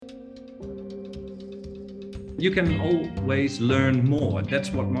you can always learn more.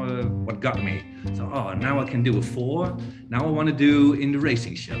 That's what got me. So, now I can do a 4. Now I want to do in the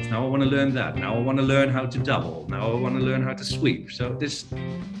racing shows. Now I want to learn that. Now I want to learn how to double. Now I want to learn how to sweep. So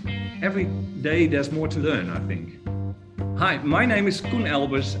every day there's more to learn, I think. Hi, my name is Koen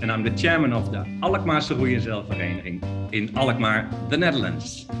Elbers and I'm the chairman of the Alkmaarse Roei en Zeilvereniging in Alkmaar, the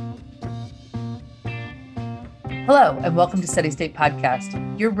Netherlands. Hello, and welcome to Steady State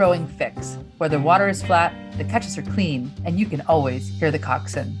Podcast, your rowing fix, where the water is flat, the catches are clean, and you can always hear the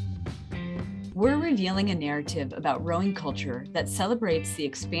coxswain. We're revealing a narrative about rowing culture that celebrates the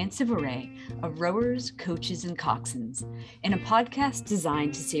expansive array of rowers, coaches, and coxswains in a podcast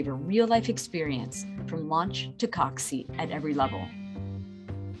designed to savor real-life experience from launch to cox seat at every level.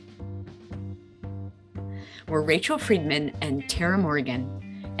 We're Rachel Friedman and Tara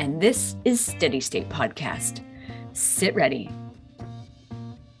Morgan, and this is Steady State Podcast. Sit ready.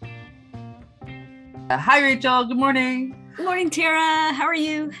 Hi, Rachel. Good morning. Good morning, Tara. How are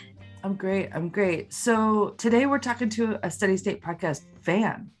you? I'm great. So today we're talking to a Steady State Podcast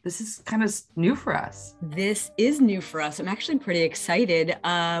fan. This is kind of new for us. This is new for us. I'm actually pretty excited.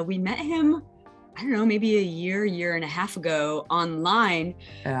 We met him, I don't know, maybe a year and a half ago online.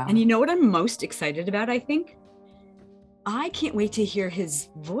 Yeah. And you know what I'm most excited about, I think? I can't wait to hear his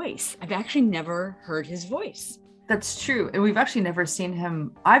voice. I've actually never heard his voice. That's true. And we've actually never seen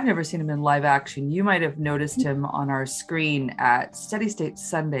him. I've never seen him in live action. You might have noticed him on our screen at Steady State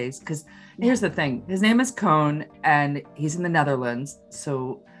Sundays. Because here's the thing. His name is Koen and he's in the Netherlands.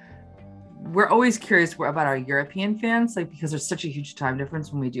 So we're always curious about our European fans, because there's such a huge time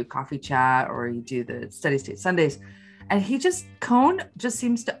difference when we do coffee chat or you do the Steady State Sundays. And Koen just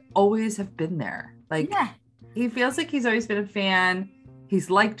seems to always have been there. He feels like he's always been a fan. He's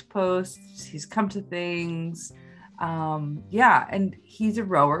liked posts. He's come to things. And he's a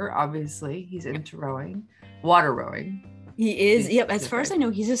rower, obviously. He's into rowing, water rowing. He is. Yep. As far as I know,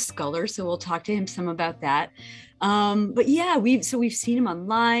 he's a sculler. So we'll talk to him some about that. But yeah, we've seen him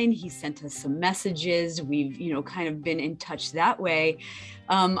online. He sent us some messages. We've, kind of been in touch that way.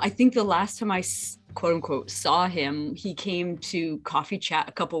 I think the last time I quote unquote saw him, he came to coffee chat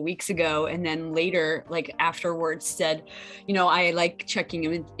a couple weeks ago, and then later, afterwards, said, I like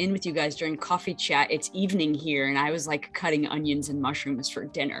checking in with you guys during coffee chat. It's evening here, and I was cutting onions and mushrooms for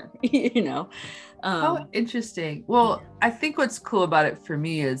dinner. Oh, interesting. Well, I think what's cool about it for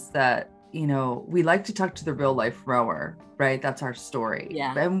me is that we like to talk to the real life rower, right? That's our story.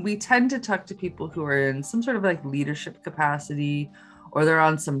 Yeah. And we tend to talk to people who are in some sort of leadership capacity, or they're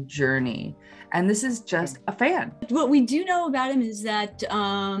on some journey. And this is just a fan. What we do know about him is that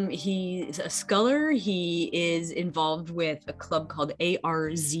he's a sculler. He is involved with a club called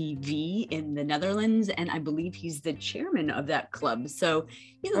ARZV in the Netherlands. And I believe he's the chairman of that club. So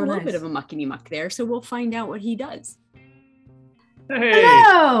he's a little bit of a muckety muck there. So we'll find out what he does. Hey.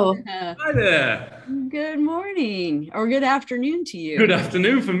 Hello. Hi there. Good morning or good afternoon to you. Good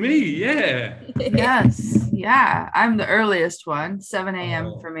afternoon for me. Yeah. Yes. Yeah. I'm the earliest one, 7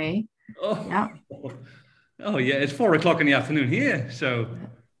 a.m. for me. Oh. Yeah. Oh yeah. It's 4 o'clock in the afternoon here. So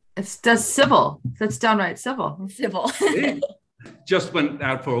that's civil. That's downright civil. Civil. Just went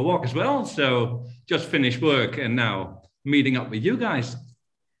out for a walk as well. So just finished work and now meeting up with you guys.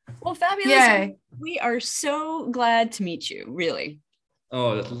 Well, fabulous. Yay. We are so glad to meet you, really.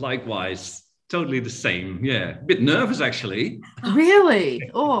 Oh, likewise. Totally the same. Yeah. A bit nervous, actually.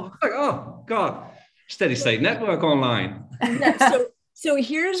 Really? Oh. Oh, God. Steady State Network online. Yeah, so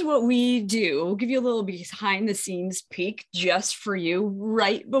here's what we do. We'll give you a little behind the scenes peek just for you.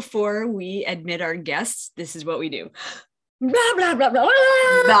 Right before we admit our guests, this is what we do. Blah, blah, blah, blah,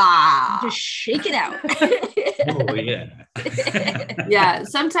 blah. Just shake it out. Oh, yeah. Yeah,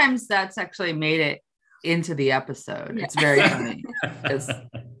 sometimes that's actually made it into the episode. It's very funny. It's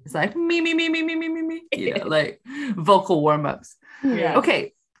like me, vocal warm-ups. Yeah.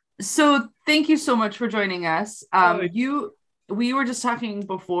 Okay, so thank you so much for joining us. We were just talking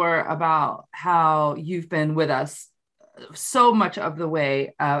before about how you've been with us so much of the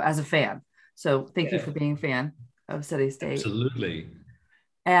way as a fan. So thank you for being a fan of Steady State. Absolutely.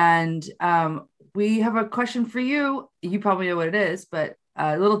 And we have a question for you. You probably know what it is, but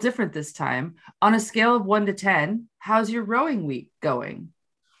a little different this time. On a scale of 1 to 10, how's your rowing week going?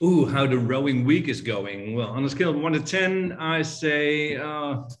 Ooh, how the rowing week is going. Well, on a scale of 1 to 10, I say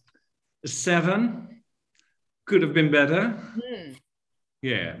 7. Could have been better.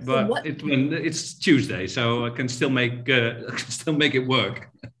 Yeah, but it's Tuesday, so I can still make it work.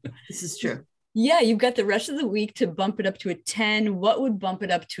 This is true. Yeah, you've got the rest of the week to bump it up to a 10. What would bump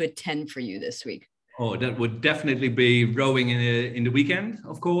it up to a 10 for you this week? Oh, that would definitely be rowing in the weekend,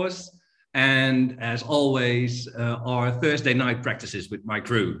 of course. And as always, our Thursday night practices with my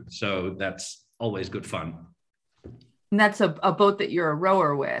crew. So that's always good fun. And that's a boat that you're a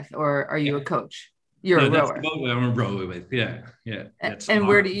rower with, or are you a coach? You're a That's rower. the boat I'm a rower with. Yeah. That's and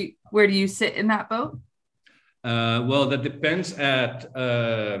where do you sit in that boat? Well, that depends at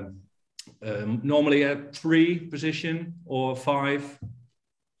normally at 3 position or 5.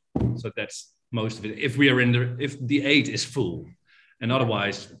 So that's most of it. If the 8 is full, and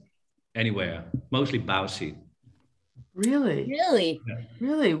otherwise anywhere, mostly bow seat. Really? Yeah.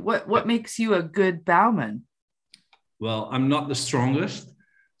 Really? What makes you a good bowman? Well, I'm not the strongest,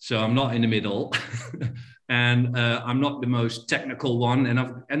 so I'm not in the middle. And I'm not the most technical one,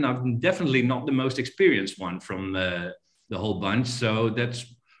 and I'm definitely not the most experienced one from the whole bunch. So that's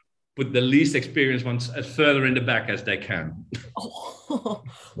put the least experienced ones as further in the back as they can. Oh,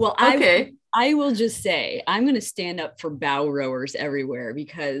 well, okay. I will just say I'm going to stand up for bow rowers everywhere,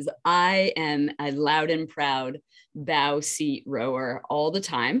 because I am a loud and proud bow seat rower all the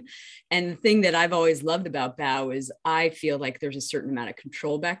time. And the thing that I've always loved about bow is I feel like there's a certain amount of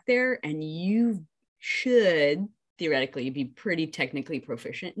control back there, and you should theoretically be pretty technically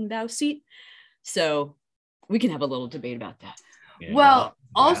proficient in bow seat. So we can have a little debate about that. Yeah, well,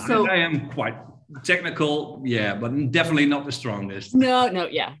 also I am quite technical, but definitely not the strongest. No,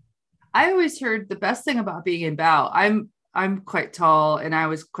 yeah. I always heard the best thing about being in bow. I'm quite tall, and I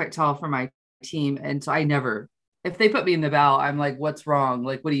was quite tall for my team, and so I never, if they put me in the bow, I'm like, what's wrong?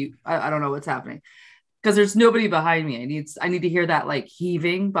 Like, I don't know what's happening, because there's nobody behind me. I need to hear that like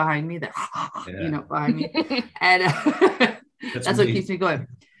heaving behind me, that behind me, and that's what keeps me going.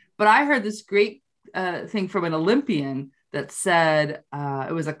 But I heard this great thing from an Olympian that said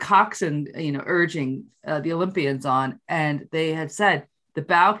it was a coxswain, urging the Olympians on, and they had said the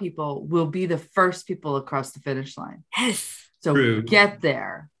bow people will be the first people across the finish line. Yes. So True. Get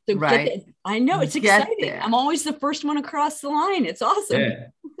there. So right. I know, it's exciting. I'm always the first one across the line. It's awesome.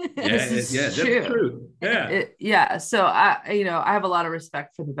 That's true. Yeah. So I have a lot of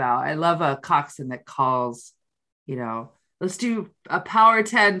respect for the bow. I love a coxswain that calls, let's do a power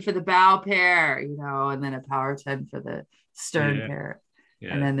 10 for the bow pair, and then a power 10 for the stern pair.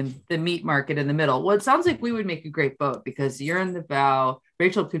 Yeah. And then the meat market in the middle. Well, it sounds like we would make a great boat, because you're in the bow.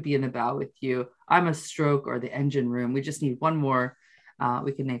 Rachel could be in the bow with you. I'm a stroke or the engine room. We just need one more.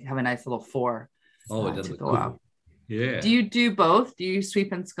 We can have a nice little 4. Oh, that's cool. Out. Yeah. Do you do both? Do you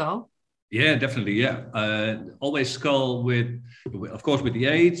sweep and scull? Yeah, definitely. Yeah. Always scull of course, with the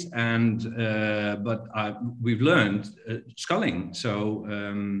 8, but we've learned sculling. So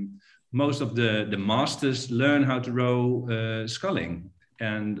most of the masters learn how to row sculling.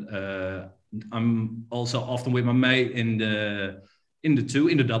 And I'm also often with my mate in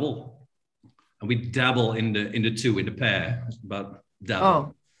the double, and we dabble in the 2 in the pair, but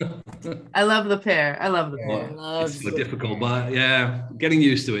dabble. Oh, I love the pair. It's so difficult, but getting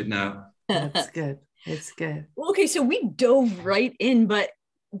used to it now. That's good. It's good. Okay, so we dove right in, but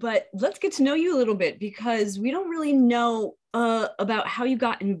let's get to know you a little bit, because we don't really know about how you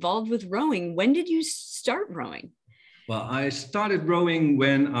got involved with rowing. When did you start rowing? Well, I started rowing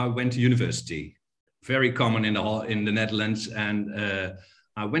when I went to university. Very common in the Netherlands, and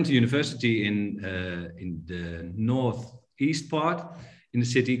I went to university in the northeast part in the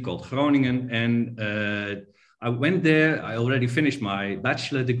city called Groningen, and I went there. I already finished my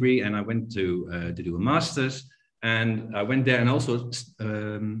bachelor degree, and I went to do a master's, and I went there and also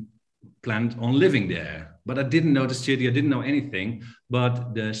planned on living there. But I didn't know the city. I didn't know anything.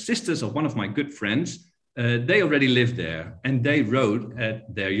 But the sisters of one of my good friends, they already lived there, and they rowed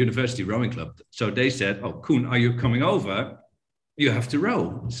at their university rowing club. So they said, "Oh, Koen, are you coming over? You have to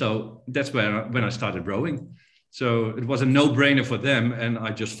row." So that's when I started rowing. So it was a no-brainer for them, and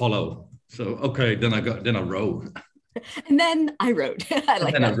I just followed. So okay, then I rowed. And then I rowed.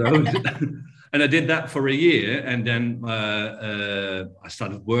 I rowed. And I did that for a year, and then I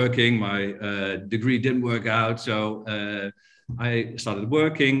started working. My degree didn't work out, so I started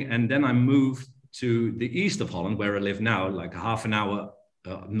working, and then I moved to the east of Holland, where I live now, like half an hour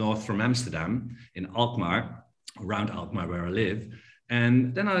north from Amsterdam, in Alkmaar, around Alkmaar where I live.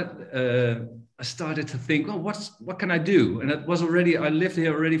 And then I started to think, oh, what can I do? And it was I lived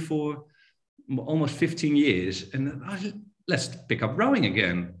here already for almost 15 years, and let's pick up rowing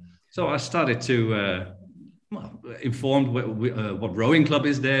again. So I started to informed what rowing club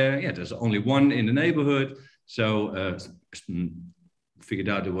is there. Yeah, there's only one in the neighborhood. So figured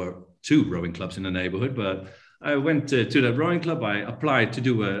out there were 2 rowing clubs in the neighborhood, but I went to that rowing club. I applied to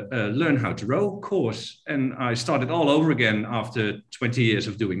do a learn how to row course, and I started all over again after 20 years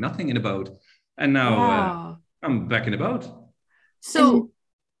of doing nothing in a boat. And now I'm back in the boat. So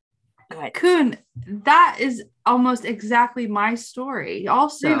Right. Koen, that is almost exactly my story.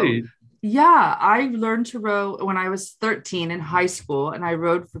 Also, Really? yeah, I learned to row when I was 13 in high school, and I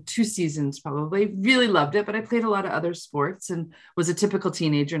rowed for 2 seasons probably. Really loved it, but I played a lot of other sports and was a typical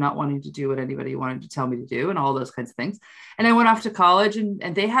teenager, not wanting to do what anybody wanted to tell me to do and all those kinds of things. And I went off to college,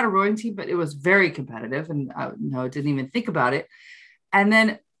 and they had a rowing team, but it was very competitive, and no, didn't even think about it. And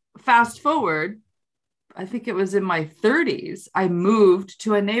then fast forward, I think it was in my 30s, I moved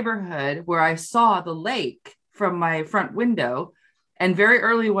to a neighborhood where I saw the lake from my front window. And very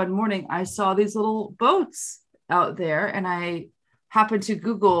early one morning, I saw these little boats out there, and I happened to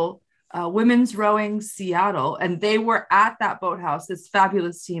Google women's rowing Seattle, and they were at that boathouse, this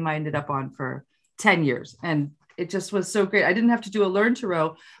fabulous team I ended up on for 10 years. And it just was so great. I didn't have to do a learn to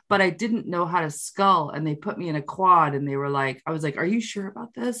row, but I didn't know how to scull. And they put me in a quad, and they were like, I was like, are you sure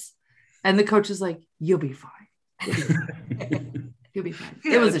about this? And the coach was like, you'll be fine. You'll be fine.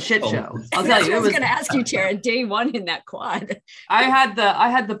 It was a shit show. I'll tell you. I was going to ask you, Tara, day one in that quad. I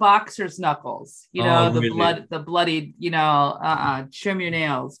had the boxer's knuckles, Really? the bloodied, trim your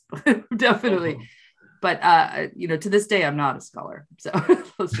nails. Definitely. But to this day, I'm not a scholar. So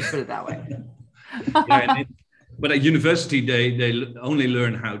let's just put it that way. Yeah, but at university, they only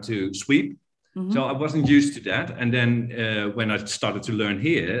learn how to sweep. Mm-hmm. So I wasn't used to that. And then when I started to learn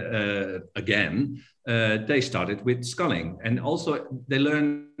here again, they started with sculling. And also they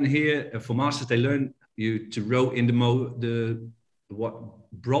learn here for masters, they learn you to row in the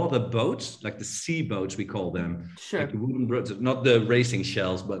broader boats, like the sea boats, we call them. Sure. Like the wooden boats, not the racing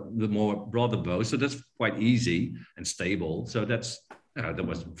shells, but the more broader boats. So that's quite easy and stable. So that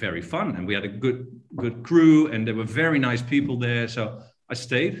was very fun. And we had a good crew, and there were very nice people there. So I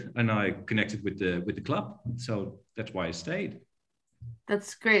stayed, and I connected with the club. So that's why I stayed.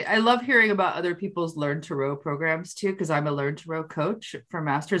 That's great. I love hearing about other people's learn to row programs too, because I'm a learn to row coach for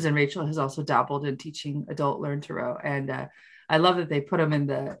masters, and Rachel has also dabbled in teaching adult learn to row. And I love that they put them in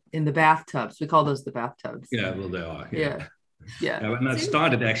the bathtubs. We call those the bathtubs. Yeah, well, they are. Yeah. When I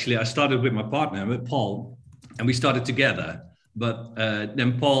started with my partner, with Paul, and we started together. But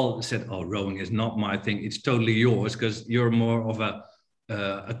then Paul said, "Oh, rowing is not my thing. It's totally yours, because you're more of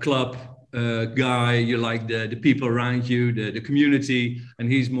a club guy. You like the people around you, the community, and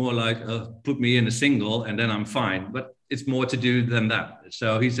he's more like put me in a single and then I'm fine. But it's more to do than that."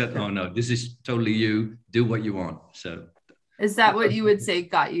 So he said, "Oh no, this is totally you. Do what you want." So is that what you would say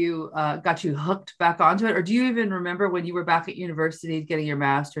got you hooked back onto it, or do you even remember when you were back at university getting your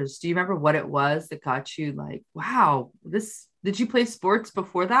master's? Do you remember what it was that got you like, wow, this? Did you play sports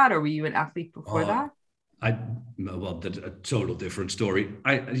before that, or were you an athlete before that? That's a total different story.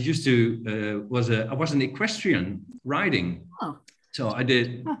 I used to I was an equestrian riding. Oh. So I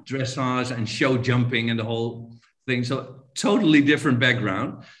did dressage and show jumping and the whole thing. So totally different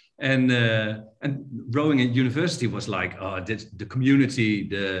background. And rowing at university was like, the community,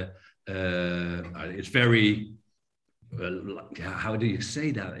 it's very, how do you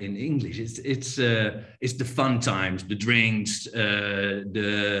say that in English? It's the fun times, the drinks,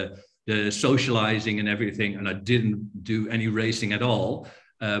 the socializing and everything. And I didn't do any racing at all.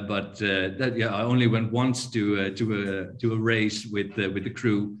 I only went once to a race with the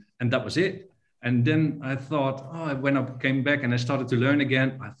crew, and that was it. And then I thought, when I came back and I started to learn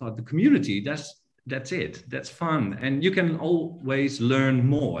again, I thought the community, that's it. That's fun. And you can always learn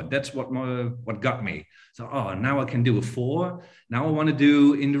more. That's what got me. So, now I can do a 4. Now I want to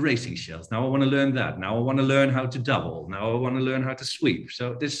do in the racing shells. Now I want to learn that. Now I want to learn how to double. Now I want to learn how to sweep.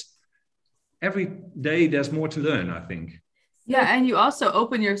 So every day there's more to learn, I think. Yeah, and you also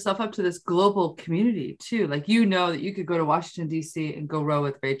open yourself up to this global community too. Like, that you could go to Washington, D.C. and go row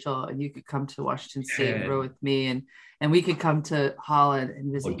with Rachel, and you could come to Washington State and row with me, and we could come to Holland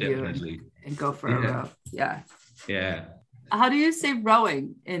and visit you and go for a row. Yeah. Yeah. How do you say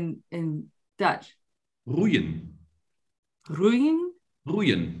rowing in Dutch? Roeien. Roeien?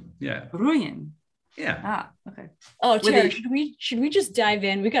 Roeien. Yeah. Roeien. Yeah. Okay. Oh, Tara, should we just dive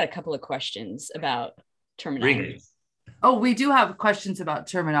in? We got a couple of questions about terminology. Oh, we do have questions about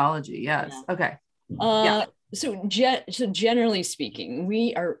terminology. Yes. Yeah. Okay. So generally speaking,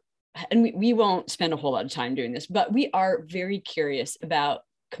 we won't spend a whole lot of time doing this, but we are very curious about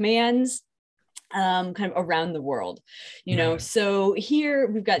commands kind of around the world, So here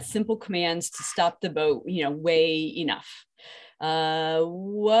we've got simple commands to stop the boat, weigh enough.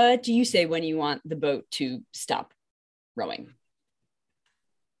 What do you say when you want the boat to stop rowing?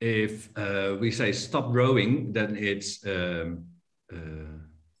 If we say stop rowing, then it's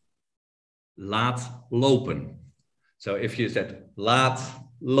laat lopen. So if you said laat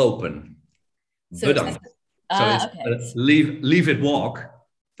lopen, bedankt. So it's leave it walk.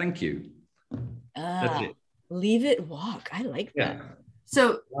 thank you. That's Ah, it. leave it walk. I like that. Yeah.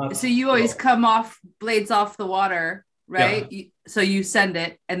 So you always come off blades off the water, right? Yeah. So you send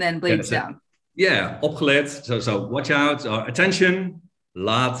it and then blades down. Yeah, opgelet. So watch out. Attention,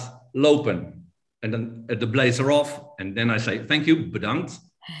 laat lopen. And then the blades are off. And then I say, thank you, bedankt.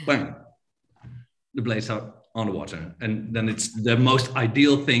 Bang. The blades are on the water. And then it's the most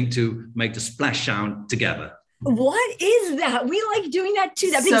ideal thing to make the splash sound together. What is that? We like doing that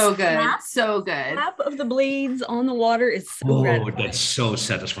too. That So big good. slap, So good. slap of the blades on the water is so Oh, gratifying. that's so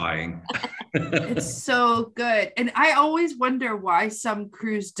satisfying. It's so good. And I always wonder why some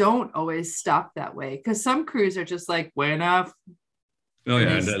crews don't always stop that way. Because some crews are just like, way enough. Oh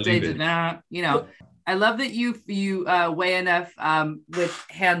yeah, And they did that. You know, I love that you weigh enough with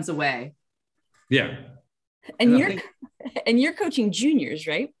hands away. Yeah. And you're coaching juniors,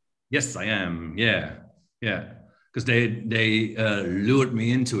 right? Yes, I am. Yeah. Because they lured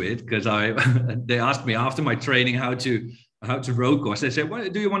me into it because they asked me after my training how to row course. They said, "Well,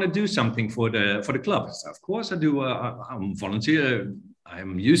 do you want to do something for the club?" I said, "Of course I do. I'm volunteer.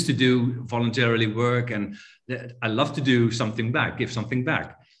 I'm used to do voluntarily work, and I love to do something back, give something back."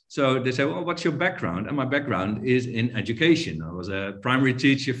 So they said, "Well, what's your background?" And my background is in education. I was a primary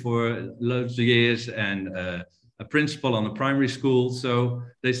teacher for loads of years and a principal on a primary school. So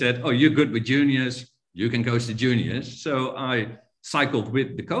they said, "Oh, you're good with juniors. You can coach the juniors." So I cycled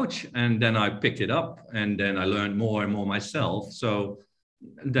with the coach and then I picked it up and then I learned more and more myself. So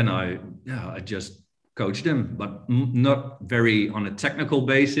then I just coached them, but not very on a technical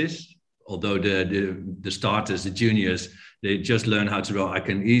basis. Although the starters, the juniors, they just learn how to row. I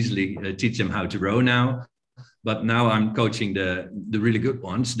can easily teach them how to row now. But now I'm coaching the really good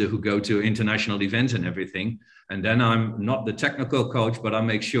ones, who go to international events and everything. And then I'm not the technical coach, but I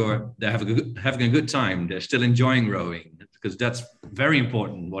make sure they're having a good time. They're still enjoying rowing, because that's very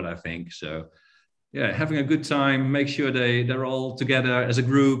important, what I think. So, yeah, having a good time, make sure they're all together as a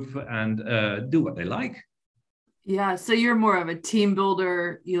group and do what they like. Yeah, so you're more of a team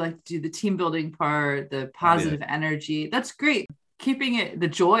builder. You like to do the team building part, the positive energy. That's great. Keeping it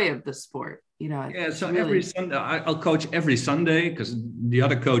the joy of the sport. You know, yeah. So really... every Sunday, I'll coach every Sunday because the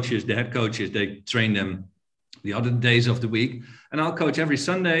other coaches, the head coaches, they train them the other days of the week, and I'll coach every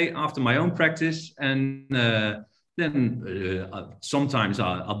Sunday after my own practice. And then sometimes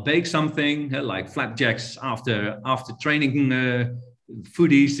I'll bake something like flapjacks after training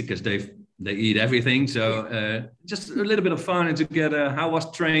foodies because they eat everything. So just a little bit of fun together. How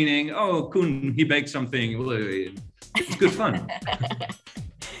was training? Oh, Koen, he baked something. It's good fun.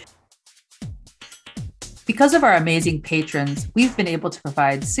 Because of our amazing patrons, we've been able to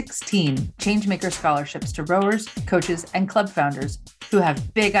provide 16 Changemaker scholarships to rowers, coaches, and club founders who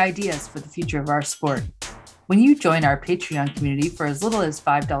have big ideas for the future of our sport. When you join our Patreon community for as little as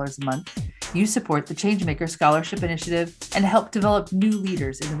 $5 a month, you support the Changemaker Scholarship Initiative and help develop new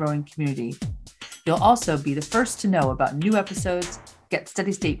leaders in the rowing community. You'll also be the first to know about new episodes, get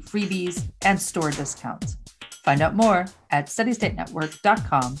Steady State freebies, and store discounts. Find out more at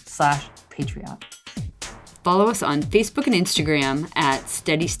steadystatenetwork.com/Patreon. Follow us on Facebook and Instagram at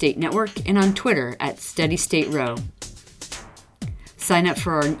Steady State Network and on Twitter at Steady State Row. Sign up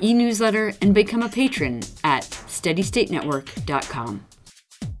for our e-newsletter and become a patron at steadystatenetwork.com.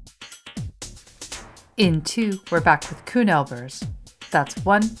 In 2, we're back with Koen Elbers. That's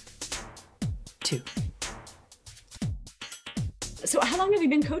 1, 2. So how long have you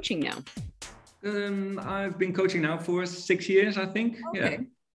been coaching now? I've been coaching now for 6 years, I think. Okay.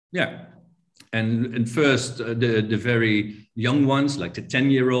 Yeah. And first, the very young ones, like the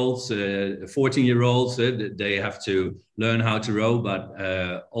 10-year-olds, 14-year-olds, they have to learn how to row, but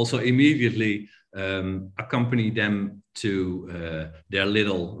also immediately accompany them to their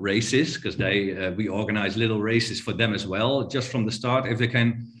little races, because we organize little races for them as well, just from the start, if they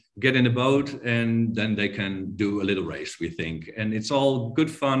can get in a boat, and then they can do a little race, we think. And it's all good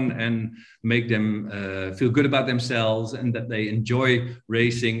fun and make them feel good about themselves and that they enjoy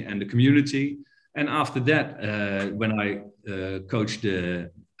racing and the community. And after that, when I coach the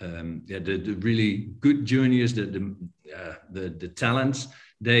really good juniors, the talents,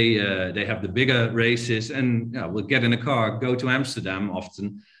 they have the bigger races, and we'll get in a car, go to Amsterdam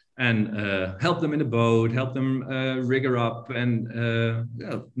often, and help them in the boat, help them rigger up, and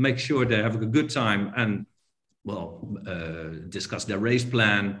make sure they have a good time, and discuss their race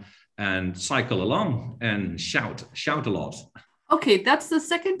plan and cycle along and shout a lot. Okay, that's the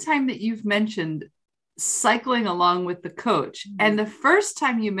second time that you've mentioned cycling along with the coach. And the first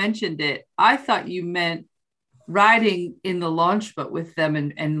time you mentioned it, I thought you meant riding in the launch boat with them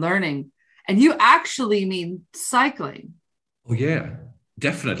and learning. And you actually mean cycling. Oh, yeah.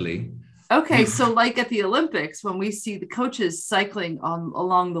 Definitely. Okay, so like at the Olympics, when we see the coaches cycling on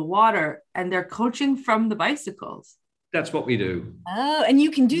along the water and they're coaching from the bicycles. That's what we do. Oh, and you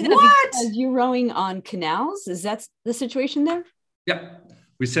can do that What? because you're rowing on canals. Is that the situation there? Yeah.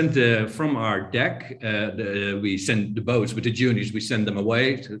 We send from our deck, we send the boats with the juniors, we send them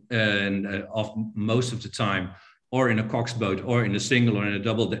away and off most of the time, or in a Cox boat or in a single or in a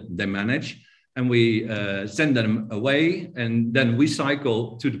double they manage. And we send them away, and then we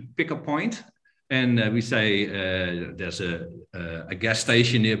cycle to the pickup point, and we say there's a gas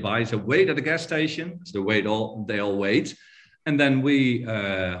station nearby. So wait at the gas station. So they all wait, and then we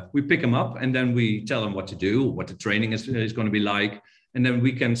pick them up, and then we tell them what to do, what the training is going to be like, and then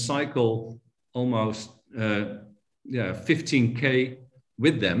we can cycle almost 15K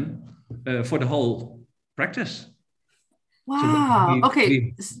with them for the whole practice. Wow. So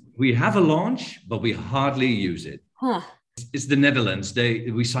okay. We have a launch, but we hardly use it. Huh. It's the Netherlands.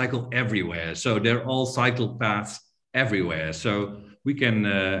 We cycle everywhere. So they're all cycle paths everywhere. So we can,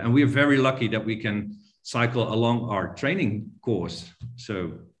 and we're very lucky that we can cycle along our training course.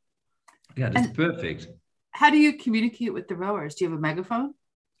 So yeah, that's perfect. How do you communicate with the rowers? Do you have a megaphone?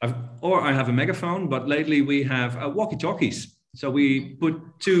 I have a megaphone, but lately we have walkie-talkies. So we put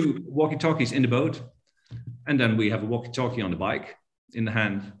 2 walkie-talkies in the boat, and then we have a walkie-talkie on the bike in the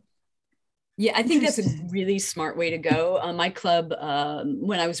hand. Yeah, I think that's a really smart way to go. My club,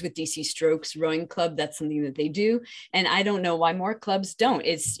 when I was with DC Strokes Rowing Club, that's something that they do. And I don't know why more clubs don't.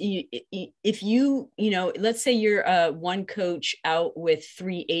 It's if you know, let's say you're one coach out with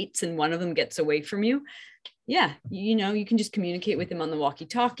 3 8s and one of them gets away from you. Yeah, you can just communicate with them on the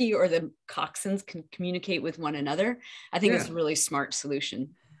walkie-talkie, or the coxswains can communicate with one another. I think it's a really smart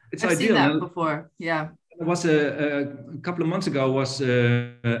solution. It's I've ideal. seen that before. Yeah. It was a couple of months ago. Was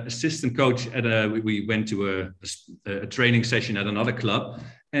assistant coach at we went to a training session at another club,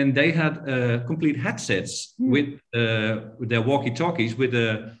 and they had complete headsets with their walkie-talkies with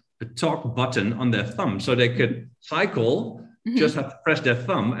a talk button on their thumb, so they could cycle. Just have to press their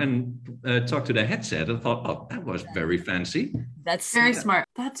thumb and talk to their headset. I thought, oh, that was very fancy. That's very smart.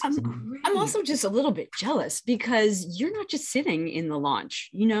 That's great. I'm also just a little bit jealous because you're not just sitting in the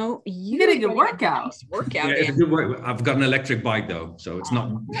launch. You're getting a workout. Nice workout. Yeah, it's a good work. I've got an electric bike though, so it's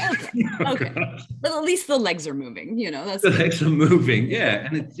not. Okay. But at least the legs are moving. That's the legs are moving. Yeah,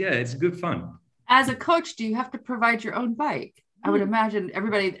 and it's good fun. As a coach, do you have to provide your own bike? I would imagine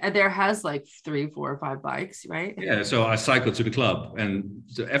everybody there has like 3, 4, or 5 bikes, right? Yeah, so I cycle to the club, and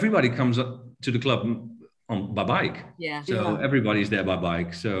so everybody comes up to the club by bike. Yeah. So everybody's there by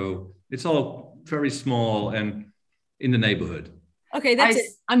bike. So it's all very small and in the neighborhood. Okay, that's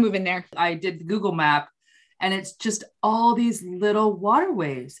it. I'm moving there. I did the Google map, and it's just all these little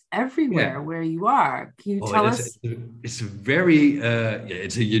waterways everywhere where you are. Can you tell us? It's a very,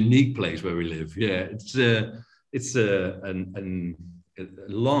 it's a unique place where we live. Yeah, it's a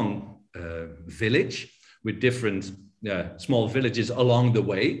long village with different small villages along the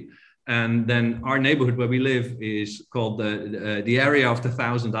way. And then our neighborhood where we live is called the area of the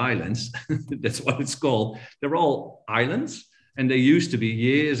 1,000 islands. That's what it's called. They're all islands. And they used to be,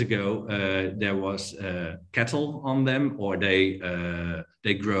 years ago, there was cattle on them, or they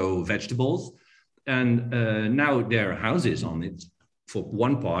grow vegetables. And now there are houses on it. For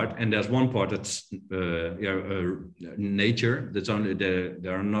one part, and there's one part that's nature. That's only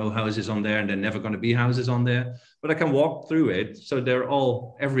there are no houses on there, and there are never going to be houses on there. But I can walk through it, so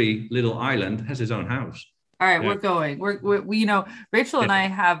every little island has its own house. All right, we're going. We Rachel and I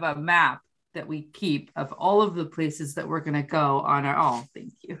have a map that we keep of all of the places that we're going to go on our. Oh,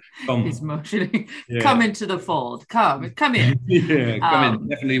 thank you. He's motioning. Yeah. Come into the fold. Come in. Yeah, come in.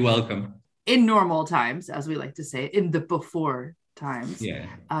 Definitely welcome. In normal times, as we like to say, in the before times.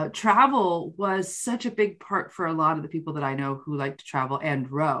 Travel was such a big part for a lot of the people that I know who like to travel and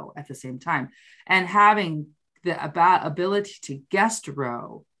row at the same time, and having the ability to guest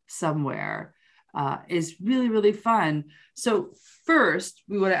row somewhere is really, really fun. So first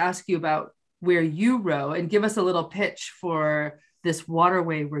we want to ask you about where you row and give us a little pitch for this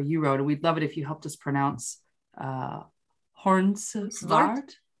waterway where you rowed. And we'd love it if you helped us pronounce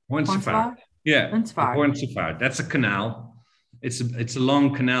Hoornsvaart. Yeah, Hoornsvaart. That's a canal. It's a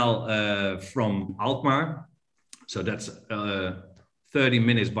long canal from Alkmaar. So that's 30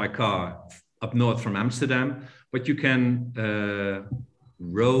 minutes by car up north from Amsterdam. But you can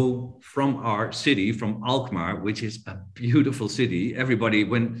row from our city, from Alkmaar, which is a beautiful city. Everybody,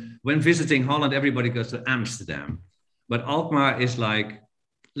 when visiting Holland, everybody goes to Amsterdam. But Alkmaar is like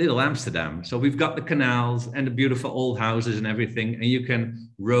little Amsterdam. So we've got the canals and the beautiful old houses and everything. And you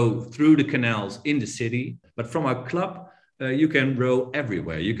can row through the canals in the city. But from our club, you can row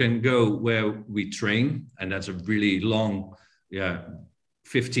everywhere. You can go where we train, and that's a really long,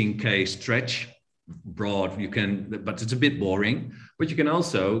 15K stretch, broad. You can, but it's a bit boring. But you can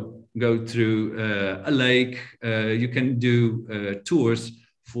also go through a lake. You can do tours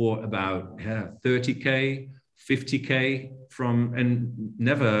for about 30K, 50K from, and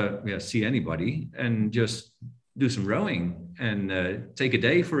never see anybody, and just do some rowing and take a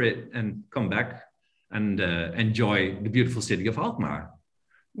day for it and come back and enjoy the beautiful city of Alkmaar.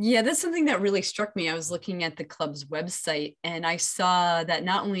 Yeah, that's something that really struck me. I was looking at the club's website and I saw that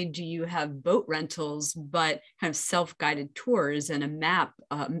not only do you have boat rentals, but kind of self-guided tours and a map,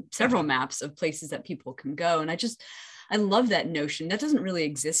 several maps of places that people can go. And I love that notion. That doesn't really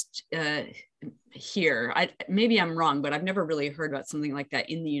exist here. Maybe I'm wrong, but I've never really heard about something like that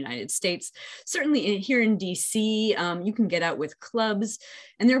in the United States. Certainly here in DC, you can get out with clubs,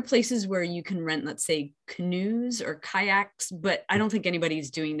 and there are places where you can rent, let's say, canoes or kayaks, but I don't think anybody's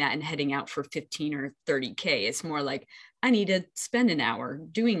doing that and heading out for 15 or 30K. It's more like, I need to spend an hour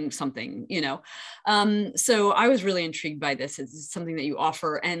doing something, So I was really intrigued by this. It's something that you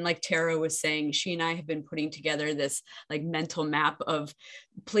offer. And like Tara was saying, she and I have been putting together this like mental map of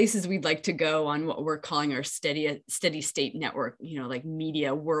places we'd like to go on what we're calling our steady state network, like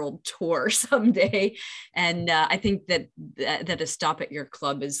media world tour someday. And I think that a stop at your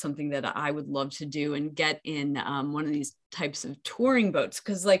club is something that I would love to do and get in one of these types of touring boats,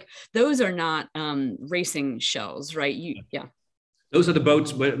 because like those are not racing shells, right? Those are the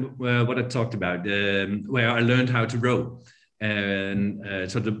boats where what I talked about, where I learned how to row. And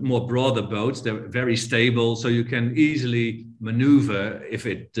so the more broader boats, they're very stable, so you can easily maneuver if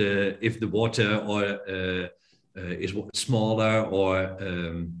the water or is smaller or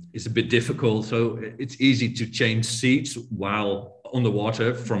is a bit difficult. So it's easy to change seats while on the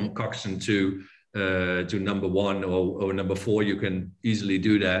water from coxswain to number 1 or number 4. You can easily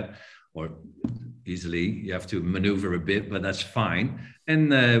do that, or easily you have to maneuver a bit, but that's fine.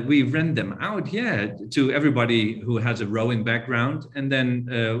 And we rent them out to everybody who has a rowing background, and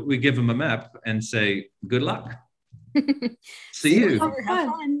then we give them a map and say good luck. See you. Have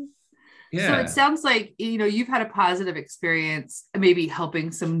fun. Yeah. So it sounds like, you've had a positive experience, maybe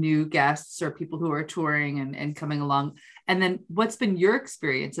helping some new guests or people who are touring and coming along. And then what's been your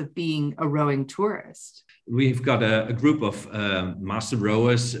experience of being a rowing tourist? We've got a group of master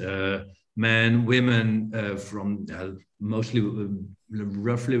rowers, men, women from mostly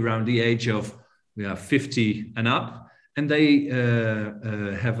roughly around the age of 50 and up. And they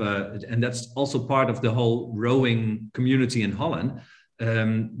and that's also part of the whole rowing community in Holland.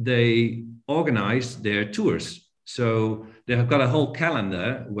 They organize their tours. So they have got a whole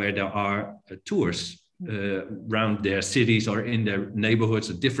calendar where there are tours around their cities or in their neighborhoods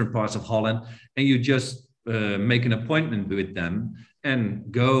at different parts of Holland. And you just make an appointment with them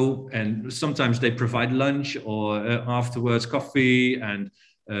and go. And sometimes they provide lunch or afterwards coffee and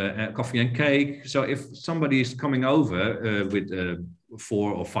cake. So if somebody is coming over with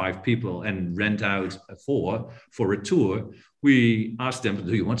 4 or 5 people and rent out 4 for a tour, we ask them,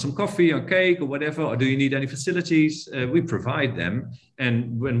 do you want some coffee or cake or whatever, or do you need any facilities? We provide them.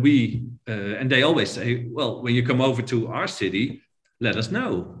 And when and they always say, well, when you come over to our city, let us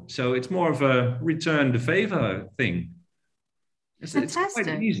know. So it's more of a return the favor thing. It's quite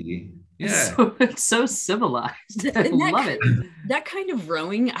easy. Yeah. It's so civilized. I love it. That kind of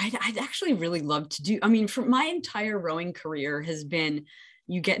rowing, I'd actually really love to do. I mean, for my entire rowing career has been,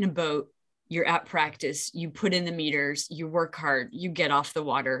 you get in a boat, you're at practice, you put in the meters, you work hard, you get off the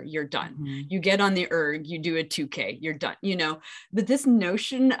water, you're done. Mm-hmm. You get on the erg, you do a 2K, you're done, But this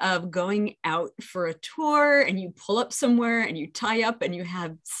notion of going out for a tour and you pull up somewhere and you tie up and you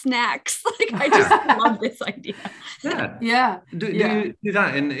have snacks, like I just love this idea. Yeah. Do you do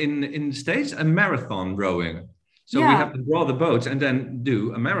that in the States? A marathon rowing. So we have to draw the boats and then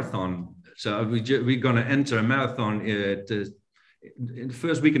do a marathon. So we're going to enter a marathon in the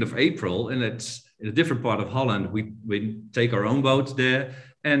first weekend of April, and it's in a different part of Holland. We take our own boat there,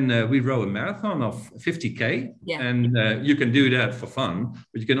 and we row a marathon of 50K. Yeah. And you can do that for fun,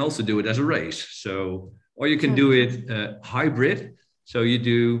 but you can also do it as a race. So, or you can do it hybrid. So you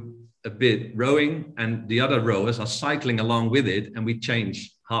do a bit rowing, and the other rowers are cycling along with it, and we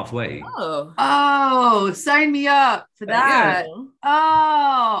change halfway. Oh, sign me up for that. Yeah.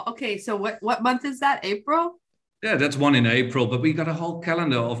 Oh, okay. So what month is that? April? Yeah, that's one in April, but we got a whole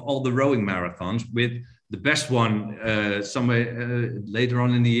calendar of all the rowing marathons, with the best one somewhere later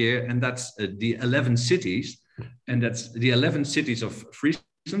on in the year, and that's the 11 cities, and that's the 11 cities of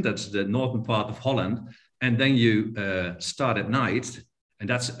Friesland, that's the northern part of Holland, and then you start at night, and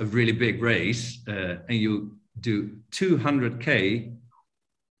that's a really big race, and you do 200K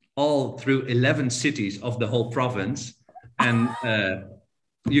all through 11 cities of the whole province. And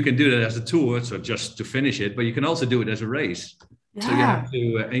you can do that as a tour, so just to finish it, but you can also do it as a race. Yeah. So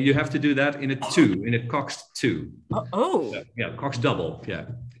you have to do that in a Cox 2. Oh. Yeah, Cox double. Yeah.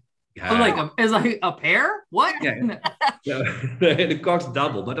 Oh, like a pair? What? Yeah. The Cox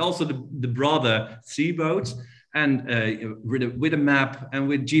double, but also the broader sea boats, and with a map and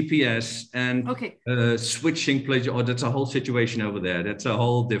with GPS and switching places. Oh, that's a whole situation over there. That's a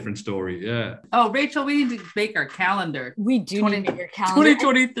whole different story. Yeah. Oh, Rachel, we need to make our calendar. We do need to make our calendar.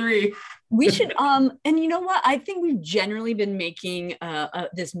 2023. We should, and you know what? I think we've generally been making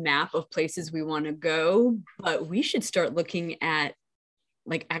this map of places we want to go, but we should start looking at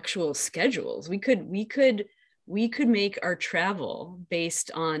like actual schedules. We could make our travel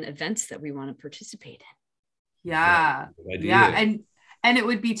based on events that we want to participate in. Yeah. And it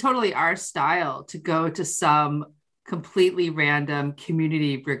would be totally our style to go to some completely random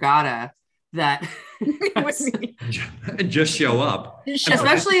community regatta that and just show up,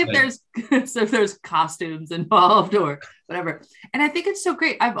 especially if there's costumes involved or whatever. And I think it's so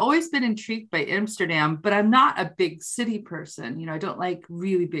great. I've always been intrigued by Amsterdam, but I'm not a big city person. You know, I don't like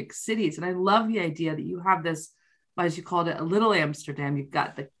really big cities, and I love the idea that you have this, as you called it, a little Amsterdam. You've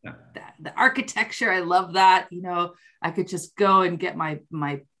got the architecture. I love that. You know, I could just go and get my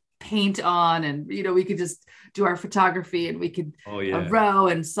paint on, and you know, we could just do our photography, and we could row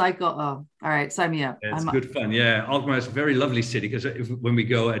and cycle. Oh, all right, sign me up. It's good fun. Yeah, Alkmaar is a very lovely city, because when we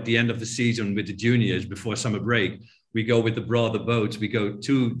go at the end of the season with the juniors before summer break, we go with the broader boats. We go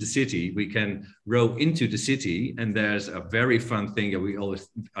to the city. We can row into the city, and there's a very fun thing that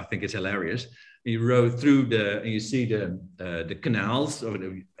I think it's hilarious. You row through and you see the canals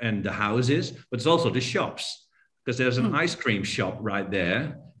and the houses, but it's also the shops, because there's an ice cream shop right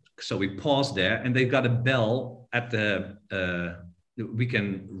there. So we pause there, and they've got a bell at we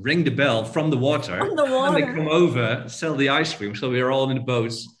can ring the bell from the water. And they come over, sell the ice cream. So we're all in the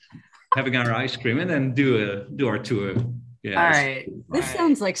boats having our ice cream, and then do our tour. Yeah. All right. This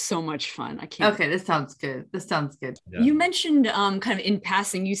sounds like so much fun. I can't. Okay, this sounds good. Yeah. You mentioned kind of in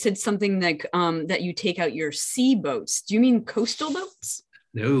passing, you said something like that you take out your sea boats. Do you mean coastal boats?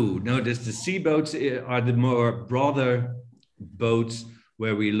 No. The sea boats are the more broader boats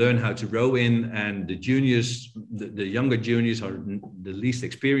where we learn how to row in, and the juniors, the younger juniors, or the least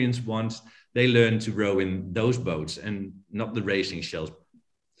experienced ones, they learn to row in those boats and not the racing shells.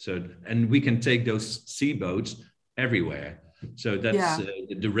 So, and we can take those sea boats everywhere. So that's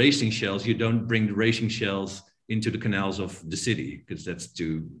the racing shells. You don't bring the racing shells into the canals of the city, because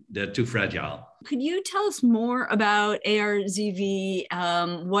they're too fragile. Could you tell us more about ARZV,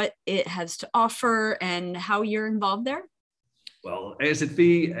 what it has to offer, and how you're involved there? Well,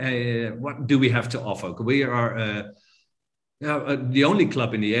 ARZV, what do we have to offer? We are the only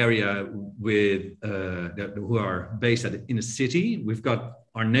club in the area who are based in a city. We've got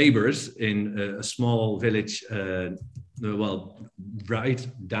our neighbors in a small village, right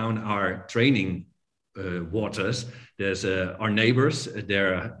down our training waters. There's our neighbors.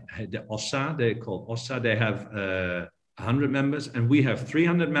 They're the OSSA. They're called OSSA. They have 100 members, and we have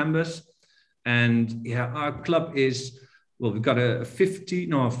 300 members. And our club is, we've got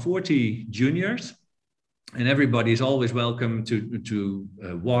 40 juniors, and everybody is always welcome to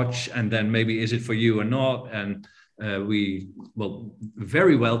watch. And then maybe, is it for you or not? And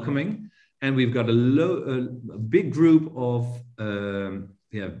very welcoming. And we've got a big group of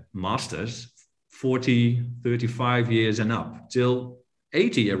masters, 40, 35 years and up, till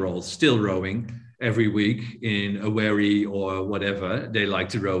 80-year-olds still rowing every week in a wherry or whatever they like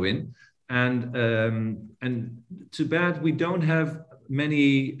to row in. And too bad we don't have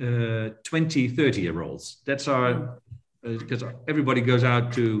many 20, 30-year-olds. That's our, because everybody goes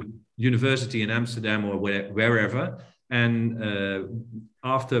out to university in Amsterdam or wherever. And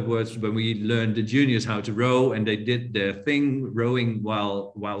afterwards, when we learned the juniors how to row, and they did their thing rowing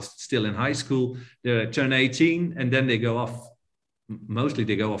while still in high school, they turn 18, and then they go off. Mostly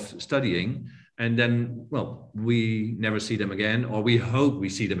they go off studying, and then, we never see them again, or we hope we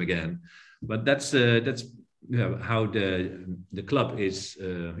see them again. But that's how the club is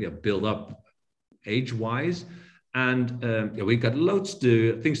built up age-wise. And we've got loads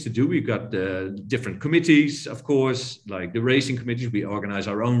of things to do. We've got different committees, of course, like the racing committees. We organize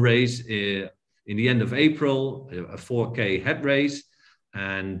our own race in the end of April, a 4K head race.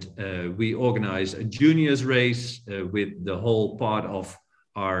 And we organize a juniors race with the whole part of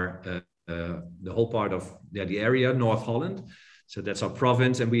the area, North Holland. So that's our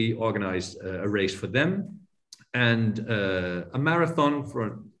province, and we organize a race for them. And a marathon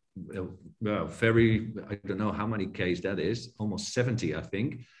well, very, I don't know how many Ks that is, almost 70, I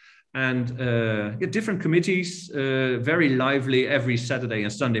think. And different committees, very lively every Saturday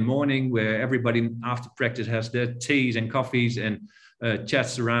and Sunday morning, where everybody after practice has their teas and coffees and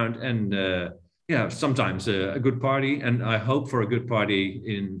chats around, and sometimes a good party. And I hope for a good party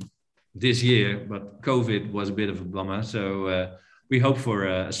in this year, but COVID was a bit of a bummer. So we hope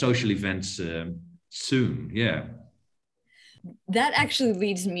for social events soon. Yeah. That actually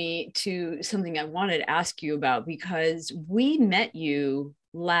leads me to something I wanted to ask you about, because we met you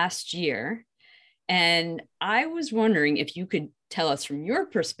last year, and I was wondering if you could tell us from your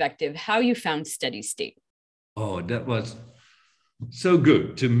perspective how you found Steady State. Oh, that was so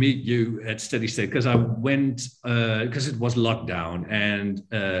good to meet you at Steady State, because I went because it was lockdown, and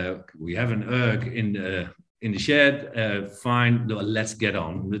we have an erg in the shed. Fine, let's get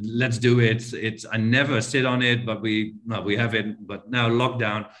on. Let's do it. I never sit on it, but we have it. But now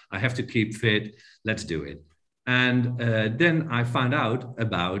lockdown, I have to keep fit. Let's do it. And then I found out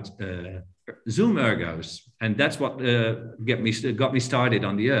about Zoom ergos, and that's what got me started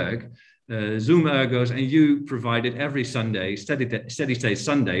on the erg. Zoom ergos, and you provided every Sunday, Steady State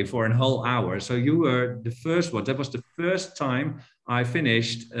Sunday, for a whole hour. So you were the first one. That was the first time I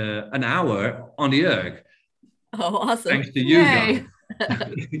finished an hour on the erg. Oh, awesome. Thanks to you guys.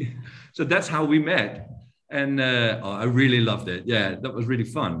 So that's how we met. And I really loved it. Yeah, that was really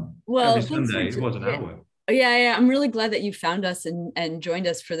fun. Well, every Sunday it was an hour. Yeah, I'm really glad that you found us and joined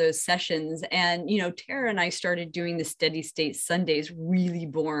us for those sessions. And, Tara and I started doing the Steady State Sundays really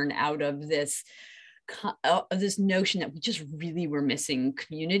born out of this notion that we just really were missing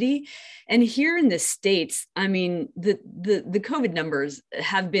community. And here in the States, I mean, the COVID numbers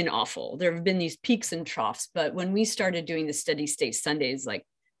have been awful. There have been these peaks and troughs, but when we started doing the Steady State Sundays, like,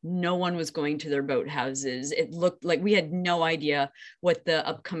 no one was going to their boat houses. It looked like we had no idea what the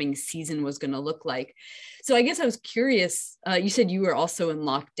upcoming season was going to look like. So I guess I was curious, you said you were also in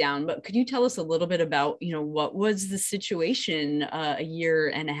lockdown, but could you tell us a little bit about, what was the situation a year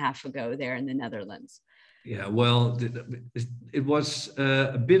and a half ago there in the Netherlands? Yeah, well, it was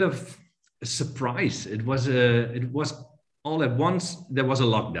a bit of a surprise. It was all at once. There was a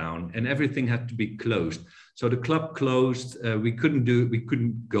lockdown and everything had to be closed. So the club closed. We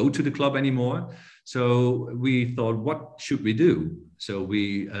couldn't go to the club anymore. So we thought, what should we do? So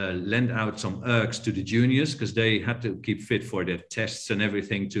we lent out some ergs to the juniors, because they had to keep fit for their tests and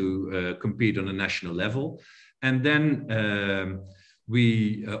everything to compete on a national level. And then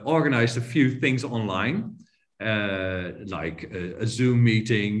we organized a few things online, like a Zoom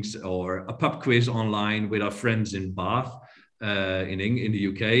meetings or a pub quiz online with our friends in Bath. In the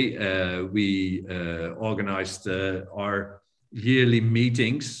UK, we organized our yearly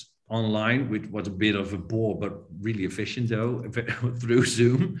meetings online, which was a bit of a bore, but really efficient though, through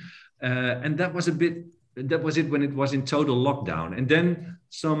Zoom. And that was it when it was in total lockdown. And then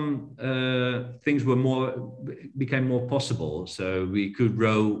some things became more possible. So we could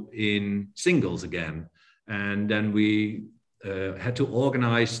row in singles again. And then we had to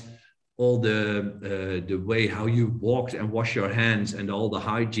organize all the way how you walked and wash your hands and all the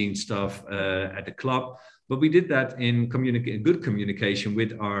hygiene stuff at the club. But we did that in good communication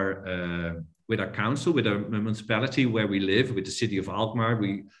with our council, with our municipality where we live, with the city of Alkmaar.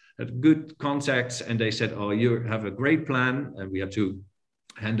 We had good contacts, and they said, "Oh, you have a great plan," and we have to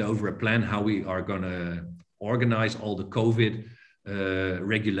hand over a plan how we are going to organize all the COVID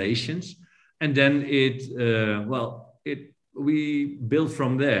regulations. And then we built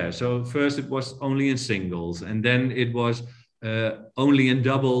from there. So first it was only in singles, and then it was only in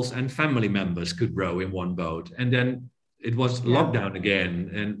doubles, and family members could row in one boat. And then it was lockdown again.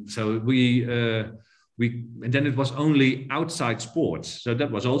 And so and then it was only outside sports. So that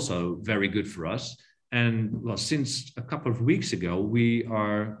was also very good for us. And well, since a couple of weeks ago, we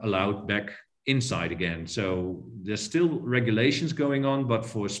are allowed back inside again. So there's still regulations going on, but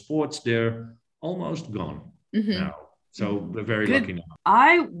for sports, they're almost gone now. So we're very lucky now.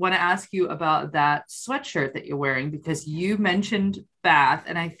 I want to ask you about that sweatshirt that you're wearing, because you mentioned Bath,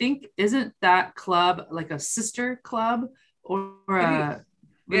 and I think, isn't that club like a sister club or a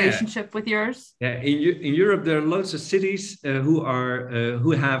relationship with yours? Yeah, in Europe there are lots of cities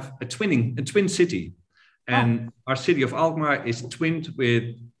who have a twin city, and our city of Alkmaar is twinned with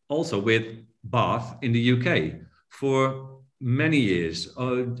Bath in the UK for many years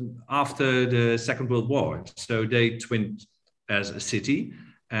after the Second World War. So they twinned as a city.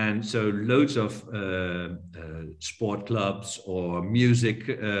 And so loads of sport clubs or music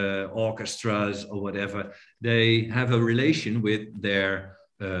orchestras or whatever, they have a relation with their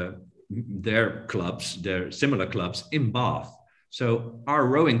clubs, their similar clubs in Bath. So our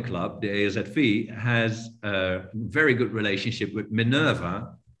rowing club, the ASZV, has a very good relationship with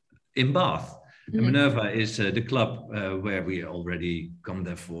Minerva in Bath. And Minerva is the club where we already come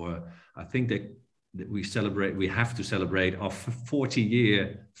there for, I think that we have to celebrate our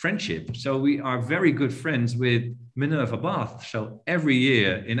 40-year friendship. So we are very good friends with Minerva Bath. So every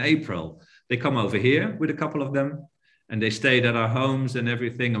year in April, they come over here with a couple of them and they stayed at our homes and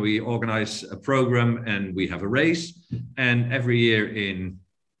everything. And we organize a program and we have a race. And every year in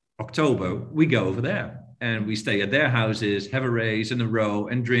October, we go over there and we stay at their houses, have a race and a row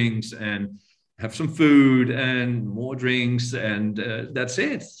and drinks and have some food and more drinks. And that's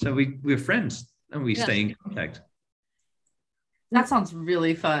it. So we're friends. And we stay in contact. That sounds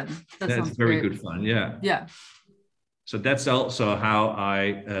really fun. That's very good fun. Yeah. Yeah. So that's also how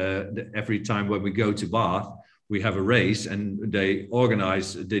I, every time when we go to Bath, we have a race and they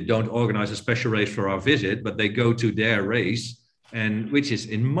don't organize a special race for our visit, but they go to their race, and which is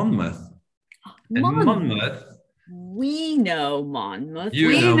in Monmouth. Monmouth. We know Monmouth.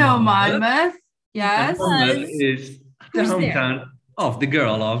 We know Monmouth. Yes. Monmouth is the hometown of the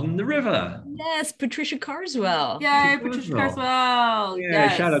girl on the river. Yes, Patricia Carswell. Yay, Patricia Carswell. Yeah,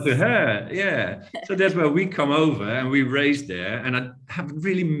 yes. Shout out to her. Yeah. So that's where we come over and we race there. And I haven't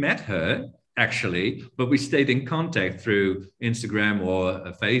really met her actually, but we stayed in contact through Instagram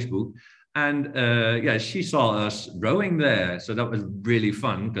or Facebook. And she saw us rowing there. So that was really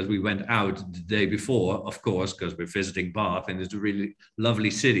fun because we went out the day before, of course, because we're visiting Bath and it's a really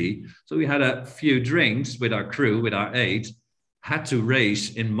lovely city. So we had a few drinks with our crew, with our 8. Had to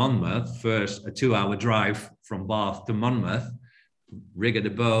race in Monmouth, first a 2-hour drive from Bath to Monmouth, rig at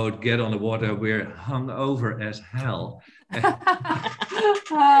the boat, get on the water. We're hungover as hell. That's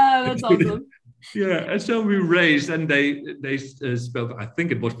awesome. Yeah, and so we raced and they spoke, I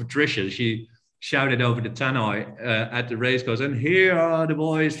think it was Patricia, she shouted over the tannoy at the race course, and here are the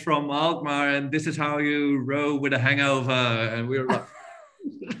boys from Alkmaar, and this is how you row with a hangover. And we were like...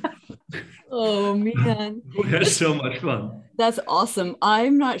 Oh man, we had so much fun. That's awesome.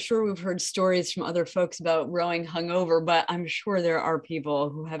 I'm not sure we've heard stories from other folks about rowing hungover, but I'm sure there are people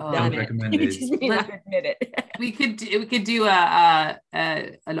who have done it. You just may not admit it. We could do an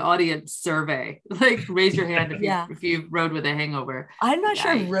audience survey. Like raise your hand if you rode with a hangover. I'm not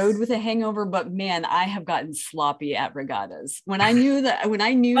sure I rode with a hangover, but man, I have gotten sloppy at regattas. When I knew that I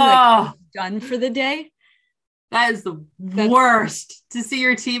was done for the day. That is the worst, to see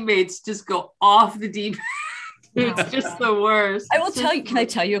your teammates just go off the deep end. It's just the worst. I will tell you. Can I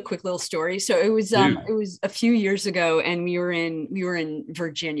tell you a quick little story? So it was a few years ago, and we were in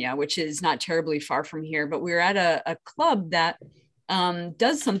Virginia, which is not terribly far from here. But we were at a club that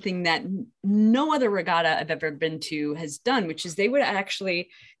does something that no other regatta I've ever been to has done, which is they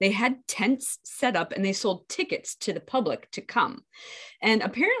had tents set up and they sold tickets to the public to come. And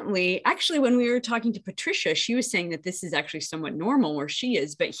apparently, actually, when we were talking to Patricia, she was saying that this is actually somewhat normal where she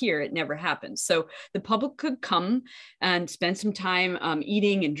is, but here it never happens. So the public could come and spend some time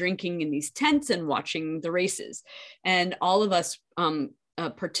eating and drinking in these tents and watching the races. And all of us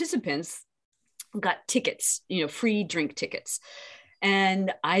participants got tickets, free drink tickets.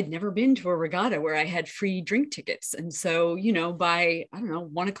 And I'd never been to a regatta where I had free drink tickets. And so, by,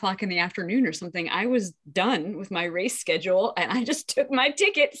 1:00 in the afternoon or something, I was done with my race schedule and I just took my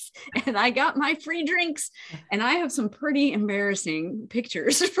tickets and I got my free drinks. And I have some pretty embarrassing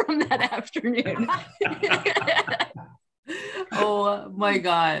pictures from that afternoon. Oh my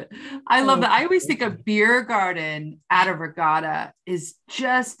God. I love that. I always think a beer garden at a regatta is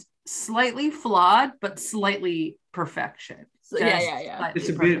just slightly flawed, but slightly perfection. Yeah. It's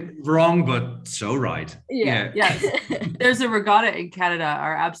a bit wrong, but so right. Yeah. Yes. There's a regatta in Canada,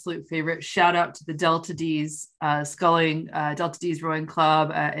 our absolute favorite. Shout out to the Delta D's sculling, Delta D's rowing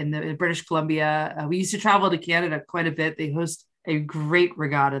club in British Columbia. We used to travel to Canada quite a bit. They host a great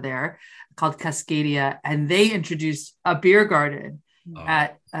regatta there called Cascadia, and they introduced a beer garden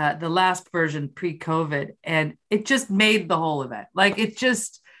at the last version pre-COVID, and it just made the whole event. Like it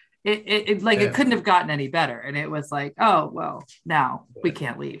couldn't have gotten any better. And it was like, oh, well, now we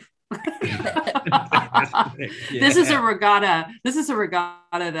can't leave. This is a regatta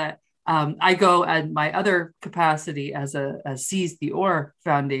that I go at my other capacity as a Seize the Oar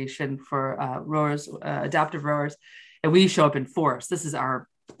Foundation for rowers, adaptive rowers. And we show up in force. That's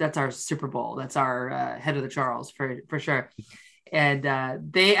our Super Bowl. That's our head of the Charles for sure. And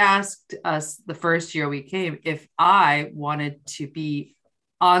they asked us the first year we came if I wanted to be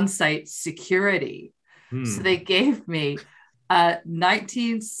on-site security. So they gave me a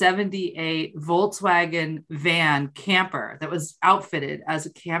 1978 Volkswagen van camper that was outfitted as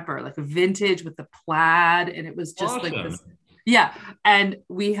a camper, like a vintage with the plaid. And it was just like this Yeah. And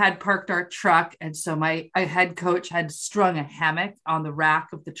we had parked our truck. And so my head coach had strung a hammock on the rack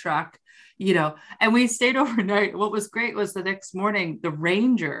of the truck, and we stayed overnight. What was great was the next morning, the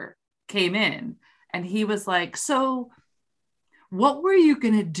ranger came in and he was like, so what were you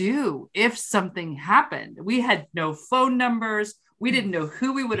going to do if something happened? We had no phone numbers. We didn't know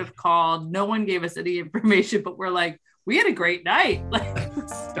who we would have called. No one gave us any information, but we're like, we had a great night. Like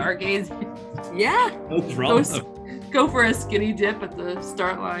stargazing. Yeah. No problem. Go for a skinny dip at the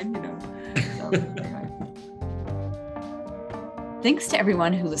start line, So, anyway. Thanks to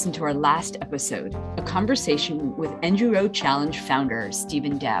everyone who listened to our last episode, a conversation with Enduro Challenge founder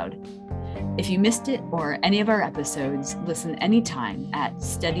Stephen Dowd. If you missed it or any of our episodes, listen anytime at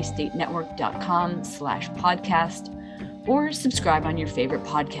steadystatenetwork.com/podcast or subscribe on your favorite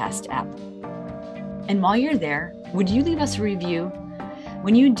podcast app. And while you're there, would you leave us a review?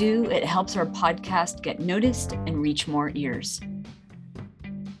 When you do, it helps our podcast get noticed and reach more ears.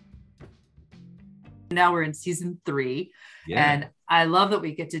 Now we're in season 3, Yeah. and I love that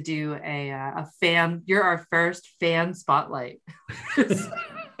we get to do a fan. You're our first fan spotlight.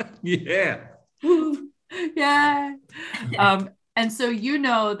 Yeah. Yeah. And so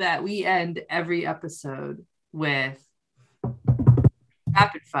that we end every episode with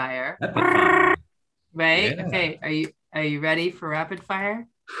rapid fire. Right? Yeah. Okay. Are you ready for rapid fire?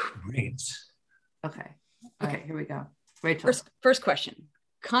 Great. Okay. Here we go. Rachel. First question.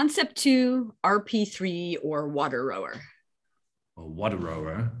 Concept 2, RP3, or water rower? A water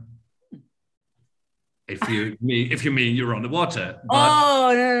rower. If you mean you're on the water. No.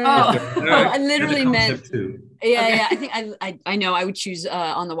 I literally meant. Concept 2. Yeah, Okay. yeah. I think I know I would choose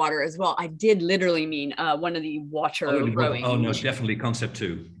on the water as well. I did literally mean one of the water rowing. Oh no, definitely concept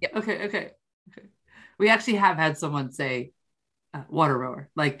 2. Okay. We actually have had someone say water rower,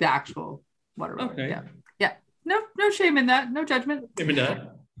 like the actual water rower. Okay. Yeah. No shame in that. No judgment. Give me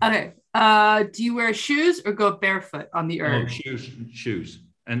that. Okay. Do you wear shoes or go barefoot on the Oh, erg? shoes.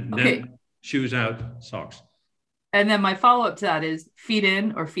 And Okay. then shoes out, socks. And then my follow-up to that is feet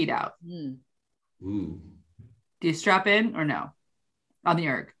in or feet out? Ooh. Do you strap in or no on the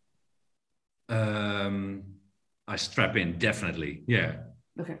erg? I strap in, definitely. Yeah.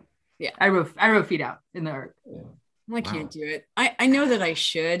 Okay. Yeah. I row feet out in the erg. I can't do it. I know that I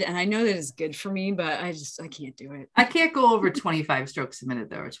should, and I know that it's good for me, but I can't do it. I can't go over 25 strokes a minute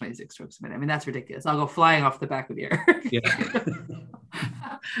though, or 26 strokes a minute. I mean, that's ridiculous. I'll go flying off the back of the erg. Yeah.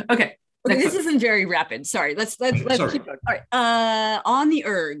 Okay. Okay, Next this one. isn't very rapid. Sorry. Let's Sorry. keep going. All right. On the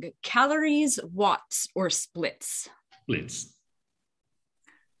erg, calories, watts, or splits? Splits.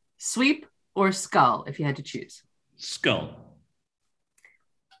 Sweep or skull if you had to choose? Skull.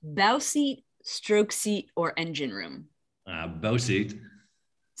 Bow seat, stroke seat, or engine room? Bow seat.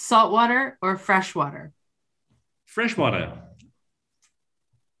 Saltwater or freshwater? Freshwater.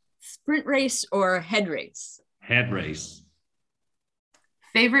 Sprint race or head race? Head race.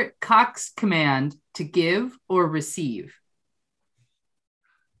 Favorite Cox command to give or receive?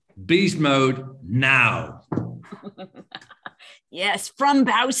 Beast mode now. Yes, from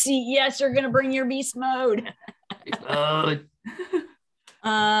bow seat. Yes, you're gonna bring your beast mode.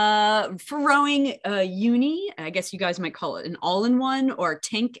 For rowing, uni, I guess you guys might call it an all-in-one, or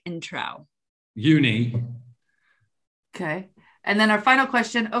tank and trow. Uni. Okay. And then our final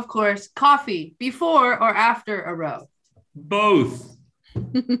question, of course, coffee before or after a row? Both.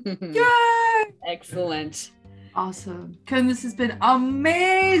 Yay! Excellent. Awesome. Ken, this has been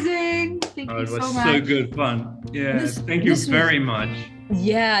amazing. Thank you It was so much. so good fun. Yeah. Thank you this was- very much.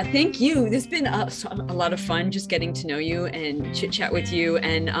 Yeah, thank you. This has been a lot of fun just getting to know you and chit chat with you.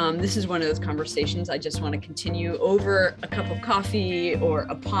 And this is one of those conversations I just want to continue over a cup of coffee or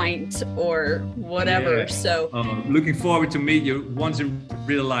a pint or whatever. Yeah. So Looking forward to meet you once in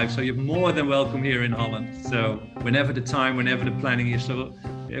real life. So you're more than welcome here in Holland. So whenever the time, whenever the planning is. So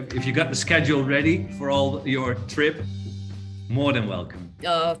if you got the schedule ready for all your trip, more than welcome.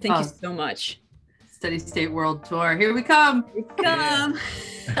 thank you so much. Steady State World Tour. Here we come. Come.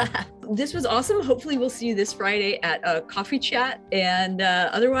 This was awesome. Hopefully we'll see you this Friday at a coffee chat. And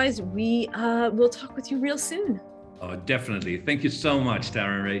otherwise, we will talk with you real soon. Oh, definitely. Thank you so much,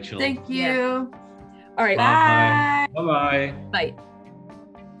 Tara and Rachel. Thank you. Yeah. All right. Bye. Bye-bye. Bye.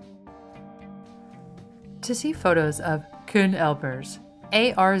 To see photos of Koen Elbers,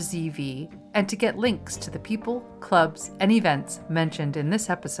 ARZV, and to get links to the people, clubs, and events mentioned in this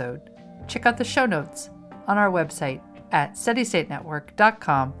episode, check out the show notes on our website at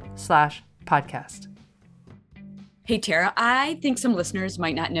steadystatenetwork.com/podcast. Hey, Tara, I think some listeners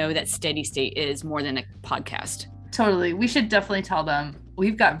might not know that Steady State is more than a podcast. Totally. We should definitely tell them.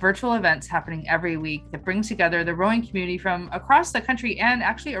 We've got virtual events happening every week that brings together the rowing community from across the country and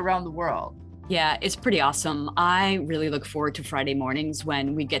actually around the world. Yeah, it's pretty awesome. I really look forward to Friday mornings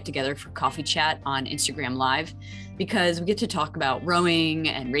when we get together for coffee chat on Instagram Live, because we get to talk about rowing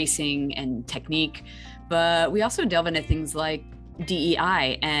and racing and technique, but we also delve into things like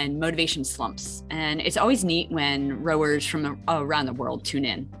DEI and motivation slumps. And it's always neat when rowers from around the world tune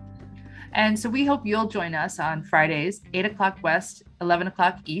in. And so we hope you'll join us on Fridays, 8 o'clock West, 11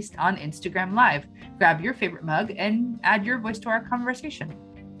 o'clock East on Instagram Live. Grab your favorite mug and add your voice to our conversation.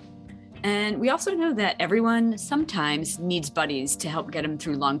 And we also know that everyone sometimes needs buddies to help get them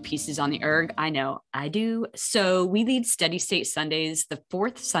through long pieces on the erg. I know I do. So we lead Steady State Sundays the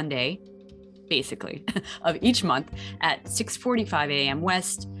fourth Sunday, basically, of each month at 6:45 a.m.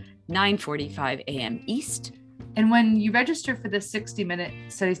 West, 9:45 a.m. East. And when you register for the 60-minute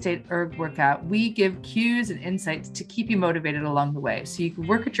Steady State erg workout, we give cues and insights to keep you motivated along the way. So you can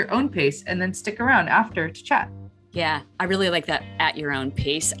work at your own pace and then stick around after to chat. Yeah, I really like that at your own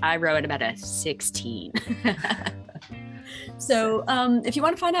pace. I row at about a 16. So if you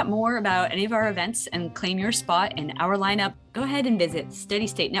want to find out more about any of our events and claim your spot in our lineup, go ahead and visit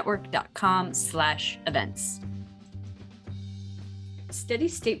steadystatenetwork.com/events. Steady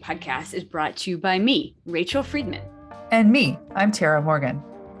State Podcast is brought to you by me, Rachel Friedman. And me, I'm Tara Morgan.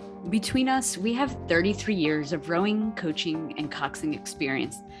 Between us, we have 33 years of rowing, coaching, and coxing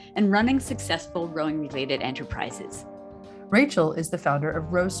experience and running successful rowing-related enterprises. Rachel is the founder of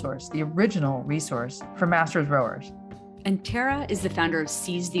RowSource, the original resource for masters rowers. And Tara is the founder of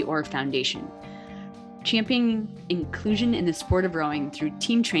Seize the Oar Foundation, championing inclusion in the sport of rowing through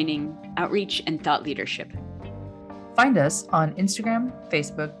team training, outreach, and thought leadership. Find us on Instagram,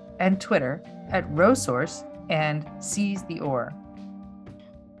 Facebook, and Twitter at RowSource and Seize the Oar.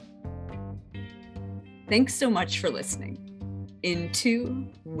 Thanks so much for listening. In 2,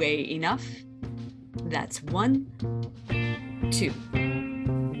 weigh enough. That's 1, 2,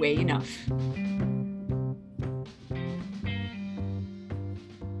 weigh enough.